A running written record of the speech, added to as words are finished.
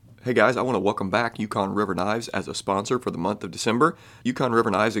Hey guys, I want to welcome back Yukon River Knives as a sponsor for the month of December. Yukon River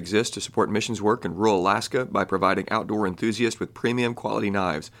Knives exists to support missions work in rural Alaska by providing outdoor enthusiasts with premium quality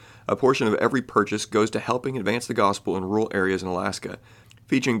knives. A portion of every purchase goes to helping advance the gospel in rural areas in Alaska.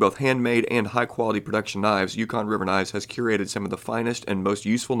 Featuring both handmade and high-quality production knives, Yukon River Knives has curated some of the finest and most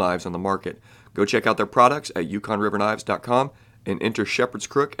useful knives on the market. Go check out their products at yukonriverknives.com and enter Shepherd's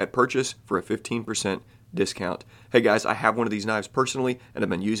Crook at purchase for a 15% discount. Hey guys, I have one of these knives personally, and I've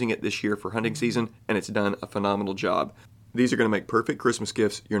been using it this year for hunting season, and it's done a phenomenal job. These are going to make perfect Christmas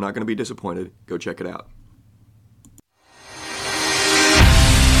gifts. You're not going to be disappointed. Go check it out.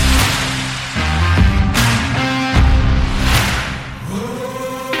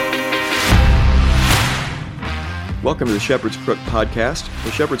 Welcome to the Shepherd's Crook podcast.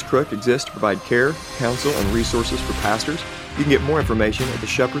 The Shepherd's Crook exists to provide care, counsel, and resources for pastors. You can get more information at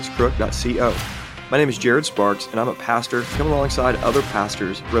theshepherdscrook.co. My name is Jared Sparks, and I'm a pastor coming alongside other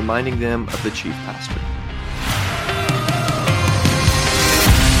pastors, reminding them of the chief pastor.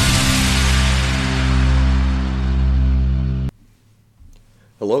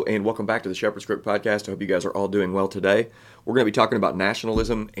 Hello, and welcome back to the Shepherd's Crook podcast. I hope you guys are all doing well today. We're going to be talking about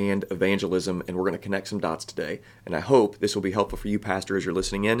nationalism and evangelism, and we're going to connect some dots today. And I hope this will be helpful for you, pastor, as you're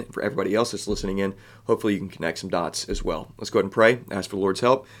listening in, and for everybody else that's listening in. Hopefully you can connect some dots as well. Let's go ahead and pray, ask for the Lord's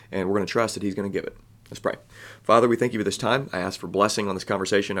help, and we're going to trust that He's going to give it. Let's pray. Father, we thank you for this time. I ask for blessing on this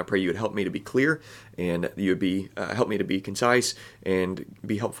conversation. I pray you would help me to be clear, and you would help me to be concise and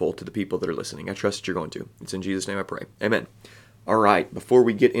be helpful to the people that are listening. I trust that you're going to. It's in Jesus' name I pray. Amen. All right, before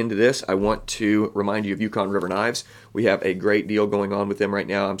we get into this, I want to remind you of Yukon River Knives. We have a great deal going on with them right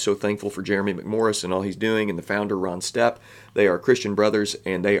now. I'm so thankful for Jeremy McMorris and all he's doing, and the founder, Ron Stepp. They are Christian brothers,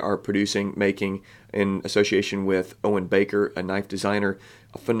 and they are making, in association with Owen Baker, a knife designer,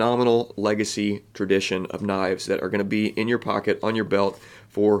 a phenomenal legacy tradition of knives that are going to be in your pocket, on your belt,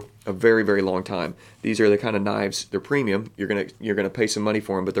 for a very, very long time. These are the kind of knives, they're premium. You're gonna pay some money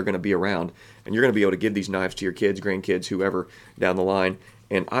for them, but they're going to be around. And you're going to be able to give these knives to your kids, grandkids, whoever down the line.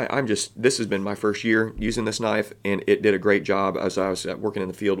 And this has been my first year using this knife, and it did a great job as I was working in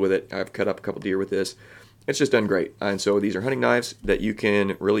the field with it. I've cut up a couple deer with this. It's just done great. And so these are hunting knives that you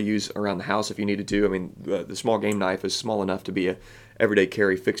can really use around the house if you needed to. I mean, the small game knife is small enough to be a everyday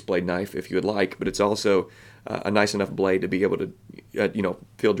carry fixed blade knife if you would like, but it's also a nice enough blade to be able to,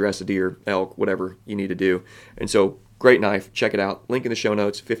 field dress a deer, elk, whatever you need to do. And so, great knife. Check it out. Link in the show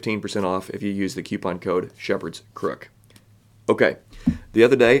notes. 15% off if you use the coupon code Shepherd's Crook. Okay. The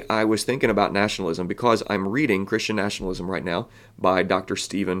other day, I was thinking about nationalism because I'm reading Christian Nationalism right now by Dr.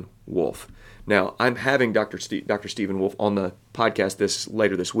 Stephen Wolfe. Now, I'm having Dr. Stephen Wolfe on the podcast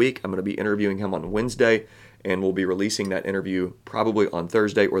later this week. I'm going to be interviewing him on Wednesday, and we'll be releasing that interview probably on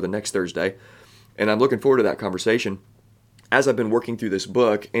Thursday or the next Thursday. And I'm looking forward to that conversation. As I've been working through this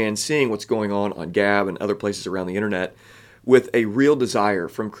book and seeing what's going on Gab and other places around the internet, with a real desire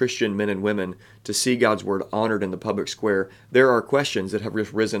from Christian men and women to see God's word honored in the public square, there are questions that have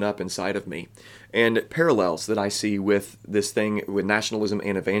just risen up inside of me, and parallels that I see with this thing with nationalism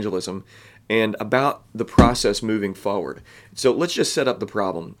and evangelism, and about the process moving forward. So let's just set up the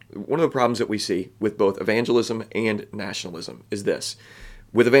problem. One of the problems that we see with both evangelism and nationalism is this.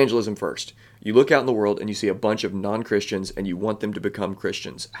 With evangelism first, you look out in the world and you see a bunch of non-Christians and you want them to become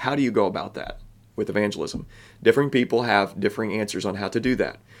Christians. How do you go about that? With evangelism, differing people have differing answers on how to do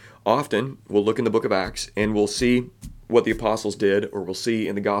that. Often, we'll look in the book of Acts and we'll see what the apostles did, or we'll see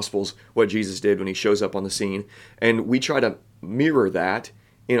in the Gospels what Jesus did when he shows up on the scene, and we try to mirror that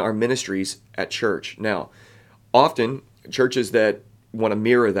in our ministries at church. Now, often, churches that want to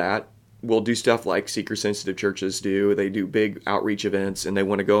mirror that will do stuff like seeker-sensitive churches do. They do big outreach events, and they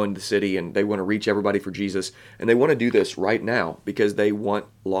want to go into the city, and they want to reach everybody for Jesus, and they want to do this right now because they want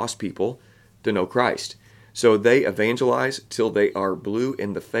lost people to know Christ. So they evangelize till they are blue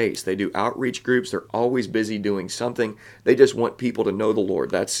in the face. They do outreach groups. They're always busy doing something. They just want people to know the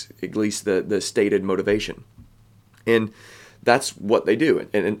Lord. That's at least the stated motivation. And that's what they do.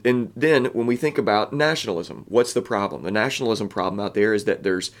 And then when we think about nationalism, what's the problem? The nationalism problem out there is that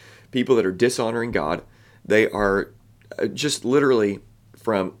there's people that are dishonoring God. They are just literally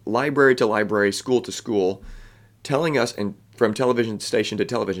from library to library, school to school, telling us, and from television station to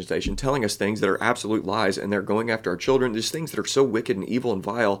television station, telling us things that are absolute lies, and they're going after our children. There's things that are so wicked and evil and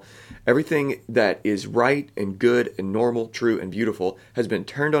vile. Everything that is right and good and normal, true and beautiful has been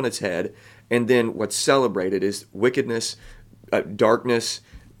turned on its head, and then what's celebrated is wickedness, darkness,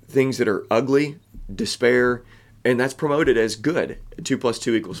 things that are ugly, despair, and that's promoted as good. 2 +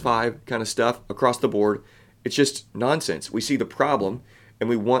 2 = 5 kind of stuff across the board. It's just nonsense. We see the problem, and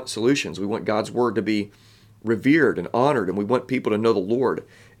we want solutions. We want God's word to be revered and honored, and we want people to know the Lord.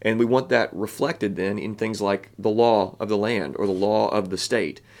 And we want that reflected then in things like the law of the land or the law of the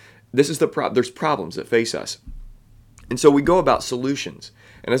state. This is there's problems that face us. And so we go about solutions.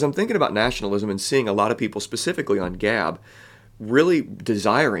 And as I'm thinking about nationalism and seeing a lot of people specifically on Gab really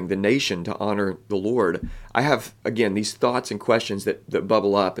desiring the nation to honor the Lord, I have, again, these thoughts and questions that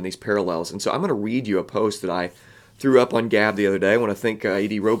bubble up and these parallels. And so I'm going to read you a post that I threw up on Gab the other day. I want to thank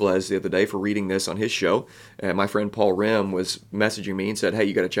A.D. Robles the other day for reading this on his show. My friend Paul Rim was messaging me and said, hey,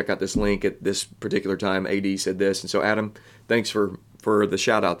 you got to check out this link at this particular time. A.D. said this. And so, Adam, thanks for the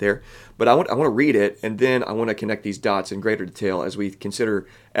shout out there. But I want to read it, and then I want to connect these dots in greater detail as we consider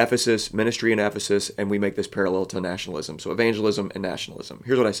Ephesus, ministry in Ephesus, and we make this parallel to nationalism. So evangelism and nationalism.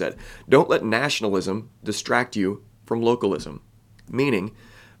 Here's what I said. Don't let nationalism distract you from localism. Meaning,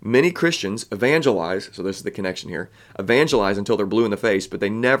 many Christians evangelize, so this is the connection here, evangelize until they're blue in the face, but they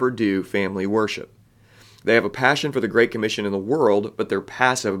never do family worship. They have a passion for the Great Commission in the world, but they're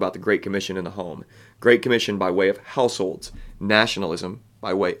passive about the Great Commission in the home. Great Commission by way of households, nationalism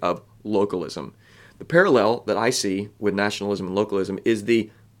by way of localism. The parallel that I see with nationalism and localism is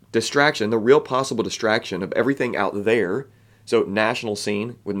the distraction, the real possible distraction of everything out there. So national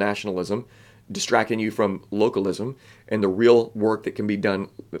scene with nationalism, distracting you from localism and the real work that can be done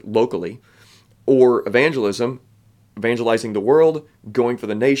locally. Or evangelism, evangelizing the world, going for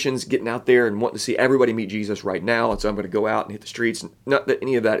the nations, getting out there and wanting to see everybody meet Jesus right now. And so I'm going to go out and hit the streets. Not that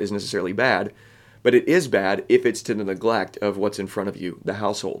any of that is necessarily bad, but it is bad if it's to the neglect of what's in front of you, the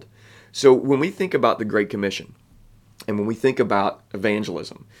household. So when we think about the Great Commission and when we think about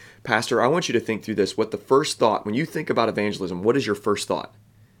evangelism, Pastor, I want you to think through this. What the first thought, when you think about evangelism, what is your first thought?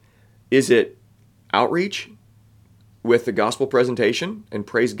 Is it outreach with the gospel presentation? And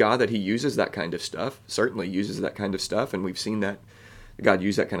praise God that he uses that kind of stuff, certainly uses that kind of stuff, and we've seen that God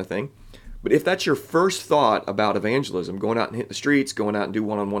use that kind of thing. But if that's your first thought about evangelism, going out and hit the streets, going out and do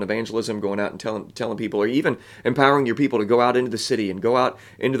one-on-one evangelism, going out and telling people, or even empowering your people to go out into the city and go out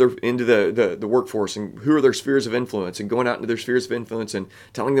into the workforce, and who are their spheres of influence, and going out into their spheres of influence and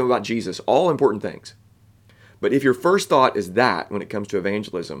telling them about Jesus, all important things. But if your first thought is that when it comes to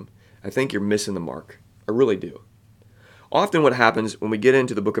evangelism, I think you're missing the mark. I really do. Often what happens when we get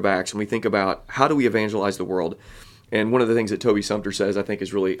into the book of Acts and we think about how do we evangelize the world, and one of the things that Toby Sumter says I think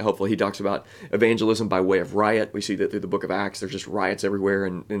is really helpful, he talks about evangelism by way of riot. We see that through the book of Acts. There's just riots everywhere,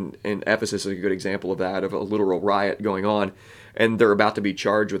 and Ephesus is a good example of that, of a literal riot going on. And they're about to be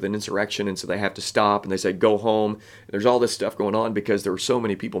charged with an insurrection, and so they have to stop, and they say, go home. There's all this stuff going on because there were so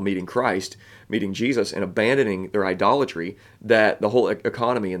many people meeting Christ, meeting Jesus, and abandoning their idolatry that the whole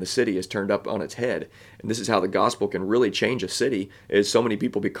economy in the city is turned up on its head. And this is how the gospel can really change a city, is so many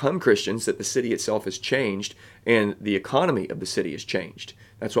people become Christians that the city itself has changed, and the economy of the city has changed.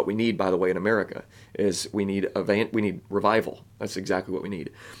 That's what we need, by the way, in America, is we need revival. That's exactly what we need.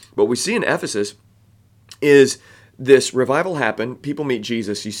 What we see in Ephesus is this revival happened. People meet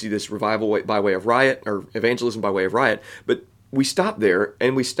Jesus. You see this revival by way of riot, or evangelism by way of riot. But we stop there,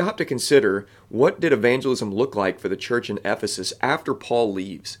 and we stop to consider, what did evangelism look like for the church in Ephesus after Paul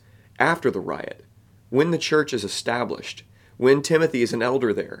leaves, after the riot, when the church is established, when Timothy is an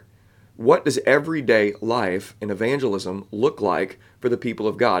elder there? What does everyday life in evangelism look like for the people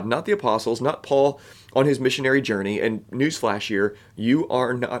of God? Not the apostles, not Paul on his missionary journey. And newsflash here, you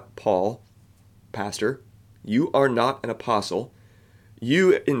are not Paul, pastor. You are not an apostle.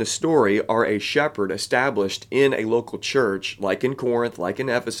 You, in the story, are a shepherd established in a local church, like in Corinth, like in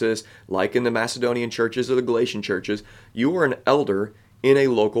Ephesus, like in the Macedonian churches or the Galatian churches. You are an elder in a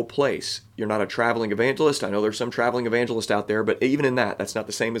local place. You're not a traveling evangelist. I know there's some traveling evangelists out there, but even in that, that's not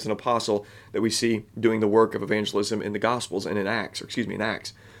the same as an apostle that we see doing the work of evangelism in the Gospels and in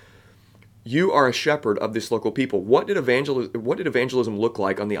Acts. You are a shepherd of this local people. What did evangelism look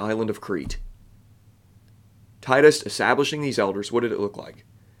like on the island of Crete? Titus establishing these elders, what did it look like?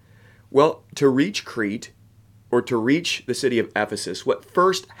 Well, to reach Crete, or to reach the city of Ephesus, what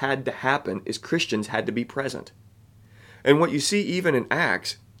first had to happen is Christians had to be present. And what you see even in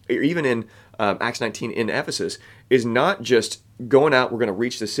Acts, or even in Acts 19 in Ephesus, is not just going out, we're going to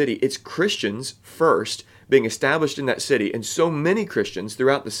reach the city. It's Christians first being established in that city. And so many Christians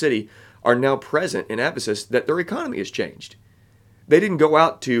throughout the city are now present in Ephesus that their economy has changed. They didn't go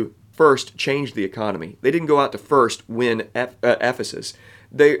out to first change the economy. They didn't go out to first win Ephesus.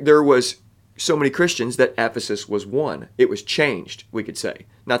 There was so many Christians that Ephesus was won. It was changed, we could say.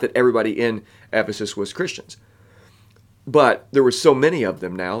 Not that everybody in Ephesus was Christians. But there were so many of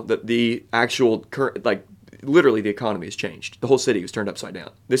them now that the actual current, literally the economy has changed. The whole city was turned upside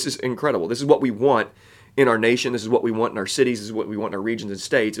down. This is incredible. This is what we want in our nation. This is what we want in our cities. This is what we want in our regions and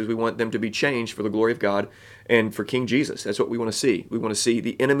states, is we want them to be changed for the glory of God and for King Jesus. That's what we want to see. We want to see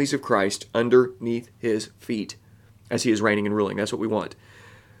the enemies of Christ underneath his feet as he is reigning and ruling. That's what we want.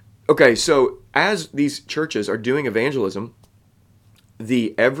 Okay, so as these churches are doing evangelism,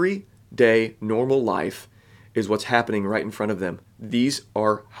 the everyday normal life is what's happening right in front of them. These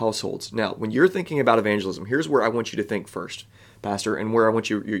are households. Now, when you're thinking about evangelism, here's where I want you to think first, Pastor, and where I want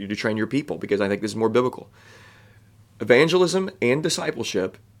you to train your people, because I think this is more biblical. Evangelism and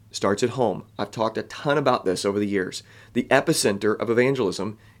discipleship starts at home. I've talked a ton about this over the years. The epicenter of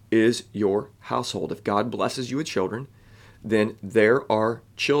evangelism is your household. If God blesses you with children, then there are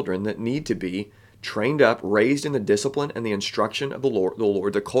children that need to be trained up, raised in the discipline and the instruction of the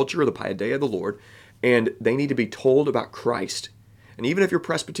Lord, the culture of the paideia of the Lord, and they need to be told about Christ. And even if you're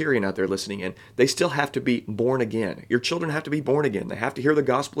Presbyterian out there listening in, they still have to be born again. Your children have to be born again. They have to hear the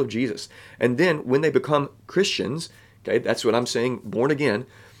gospel of Jesus. And then when they become Christians, okay, that's what I'm saying, born again,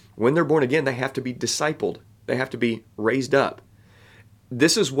 when they're born again, they have to be discipled. They have to be raised up.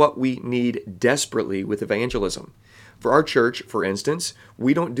 This is what we need desperately with evangelism. For our church, for instance,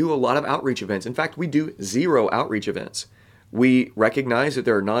 we don't do a lot of outreach events. In fact, we do 0 outreach events. We recognize that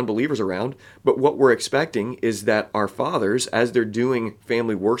there are non-believers around, but what we're expecting is that our fathers, as they're doing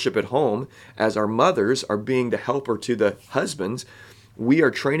family worship at home, as our mothers are being the helper to the husbands, we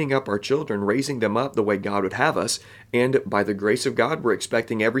are training up our children, raising them up the way God would have us, and by the grace of God, we're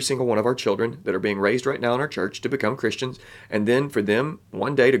expecting every single one of our children that are being raised right now in our church to become Christians, and then for them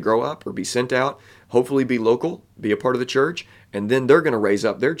one day to grow up or be sent out, hopefully be local, be a part of the church, and then they're going to raise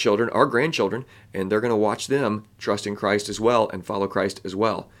up their children, our grandchildren, and they're going to watch them trust in Christ as well and follow Christ as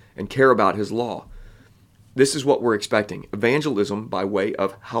well and care about his law. This is what we're expecting, evangelism by way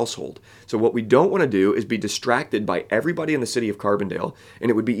of household. So what we don't want to do is be distracted by everybody in the city of Carbondale,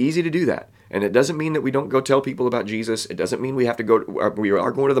 and it would be easy to do that. And it doesn't mean that we don't go tell people about Jesus. It doesn't mean we have to go, we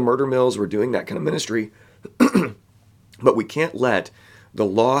are going to the murder mills, we're doing that kind of ministry. But we can't let the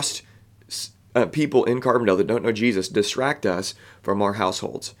lost people in Carbondale that don't know Jesus distract us from our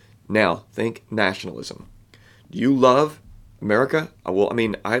households. Now, think nationalism. Do you love America? Well,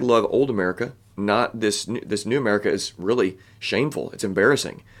 I love old America. Not this new America is really shameful. It's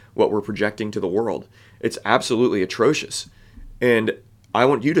embarrassing what we're projecting to the world. It's absolutely atrocious. And I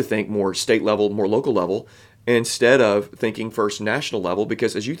want you to think more state level, more local level, instead of thinking first national level,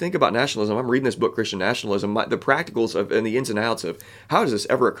 because as you think about nationalism, I'm reading this book, Christian Nationalism, the practicals of and the ins and outs of how is this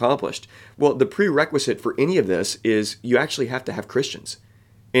ever accomplished? Well, the prerequisite for any of this is you actually have to have Christians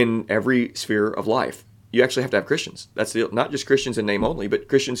in every sphere of life. You actually have to have Christians. That's not just Christians in name only, but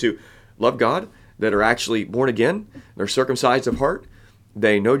Christians who love God, that are actually born again, they're circumcised of heart,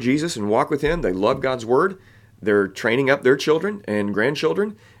 they know Jesus and walk with him, they love God's word, they're training up their children and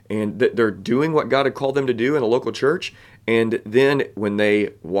grandchildren, and they're doing what God had called them to do in a local church, and then when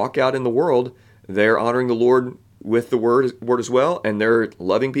they walk out in the world, they're honoring the Lord with the word as well, and they're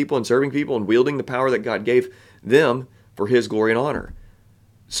loving people and serving people and wielding the power that God gave them for his glory and honor.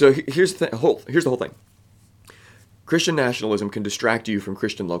 So here's the whole thing. Christian nationalism can distract you from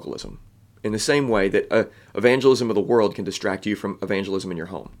Christian localism in the same way that evangelism of the world can distract you from evangelism in your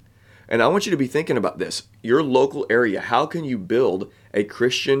home. And I want you to be thinking about this. Your local area, how can you build a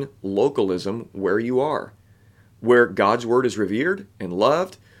Christian localism where you are? Where God's word is revered and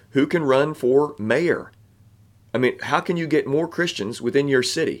loved? Who can run for mayor? How can you get more Christians within your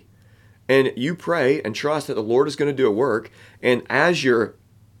city? And you pray and trust that the Lord is going to do a work. And as you're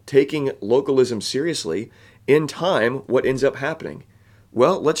taking localism seriously, in time, what ends up happening?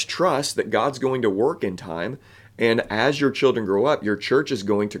 Well, let's trust that God's going to work in time, and as your children grow up, your church is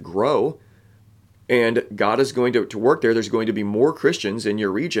going to grow, and God is going to work there. There's going to be more Christians in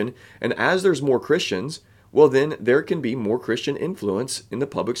your region, and as there's more Christians, well, then there can be more Christian influence in the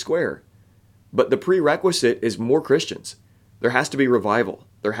public square. But the prerequisite is more Christians. There has to be revival.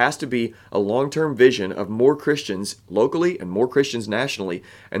 There has to be a long-term vision of more Christians locally and more Christians nationally,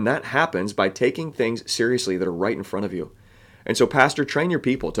 and that happens by taking things seriously that are right in front of you. And so, Pastor, train your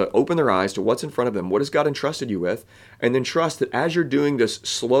people to open their eyes to what's in front of them, what has God entrusted you with, and then trust that as you're doing this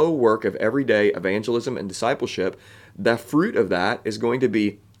slow work of everyday evangelism and discipleship, the fruit of that is going to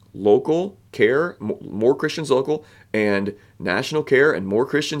be local care, more Christians local, and national care, and more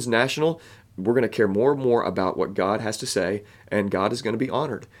Christians national. We're going to care more and more about what God has to say, and God is going to be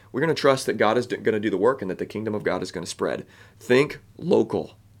honored. We're going to trust that God is going to do the work and that the kingdom of God is going to spread. Think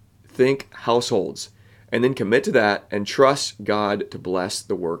local. Think households. And then commit to that and trust God to bless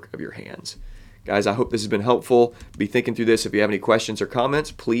the work of your hands. Guys, I hope this has been helpful. Be thinking through this. If you have any questions or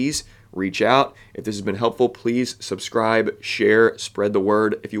comments, please reach out. If this has been helpful, please subscribe, share, spread the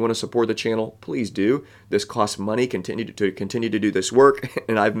word. If you want to support the channel, please do. This costs money to continue to do this work,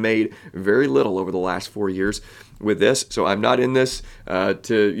 and I've made very little over the last 4 years with this. So I'm not in this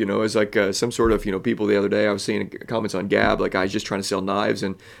as like some sort of, people the other day, I was seeing comments on Gab, like I was just trying to sell knives.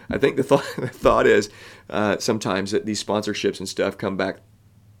 And I think the thought is sometimes that these sponsorships and stuff come back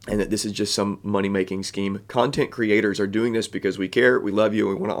and that this is just some money-making scheme. Content creators are doing this because we care, we love you,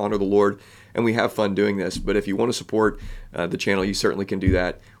 we want to honor the Lord, and we have fun doing this. But if you want to support the channel, you certainly can do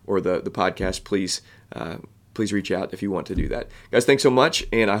that, or the podcast, please reach out if you want to do that. Guys, thanks so much,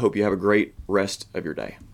 and I hope you have a great rest of your day.